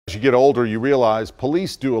As you get older, you realize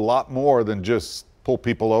police do a lot more than just pull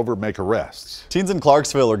people over, make arrests. Teens in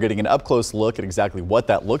Clarksville are getting an up-close look at exactly what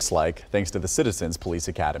that looks like thanks to the Citizens Police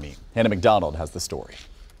Academy. Hannah McDonald has the story.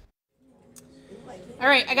 All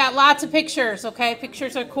right, I got lots of pictures, okay?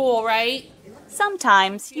 Pictures are cool, right?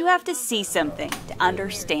 Sometimes you have to see something to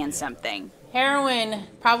understand something. Heroin,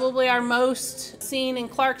 probably our most seen in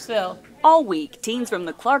Clarksville. All week, teens from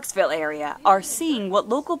the Clarksville area are seeing what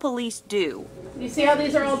local police do. You see how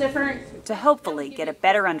these are all different? To hopefully get a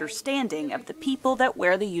better understanding of the people that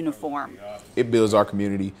wear the uniform. It builds our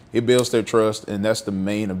community, it builds their trust, and that's the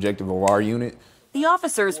main objective of our unit. The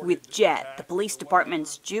officers with JET, the police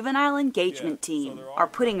department's juvenile engagement team, are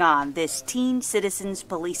putting on this Teen Citizens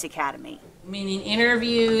Police Academy. Meaning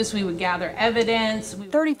interviews, we would gather evidence.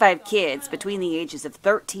 35 kids between the ages of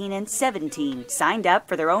 13 and 17 signed up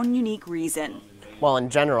for their own unique reason. Well, in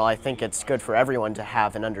general, I think it's good for everyone to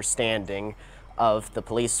have an understanding of the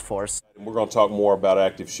police force. We're going to talk more about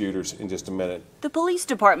active shooters in just a minute. The police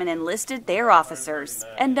department enlisted their officers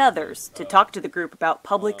and others to talk to the group about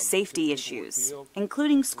public safety issues,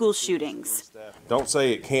 including school shootings. Don't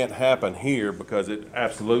say it can't happen here, because it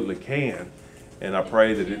absolutely can, and I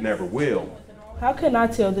pray that it never will. How can I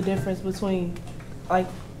tell the difference between like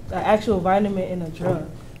an actual vitamin and a drug?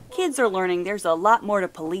 Kids are learning there's a lot more to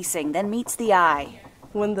policing than meets the eye.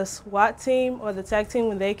 When the SWAT team or the TAC team,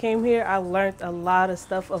 when they came here, I learned a lot of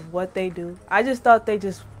stuff of what they do. I just thought they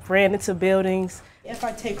just ran into buildings. If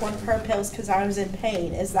I take one per pills because I was in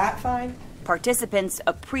pain, is that fine? Participants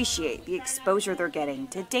appreciate the exposure they're getting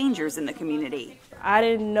to dangers in the community. I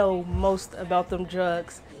didn't know most about them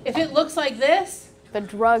drugs. If it looks like this, the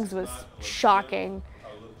drugs was shocking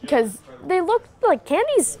because they looked like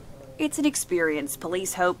candies. It's an experience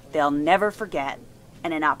police hope they'll never forget,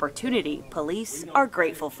 and an opportunity police are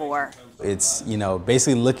grateful for. It's,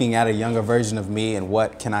 basically looking at a younger version of me and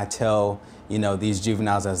what can I tell, these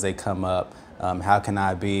juveniles as they come up. How can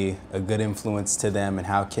I be a good influence to them, and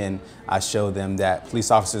how can I show them that police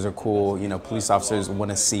officers are cool, police officers want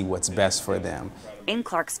to see what's best for them. In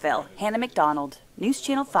Clarksville, Hannah McDonald, News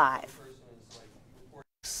Channel 5.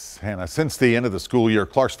 Hannah, since the end of the school year,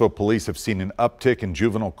 Clarksville police have seen an uptick in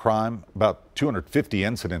juvenile crime, about 250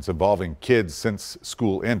 incidents involving kids since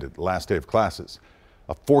school ended, the last day of classes.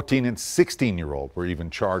 A 14 and 16-year-old were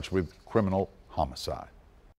even charged with criminal homicide.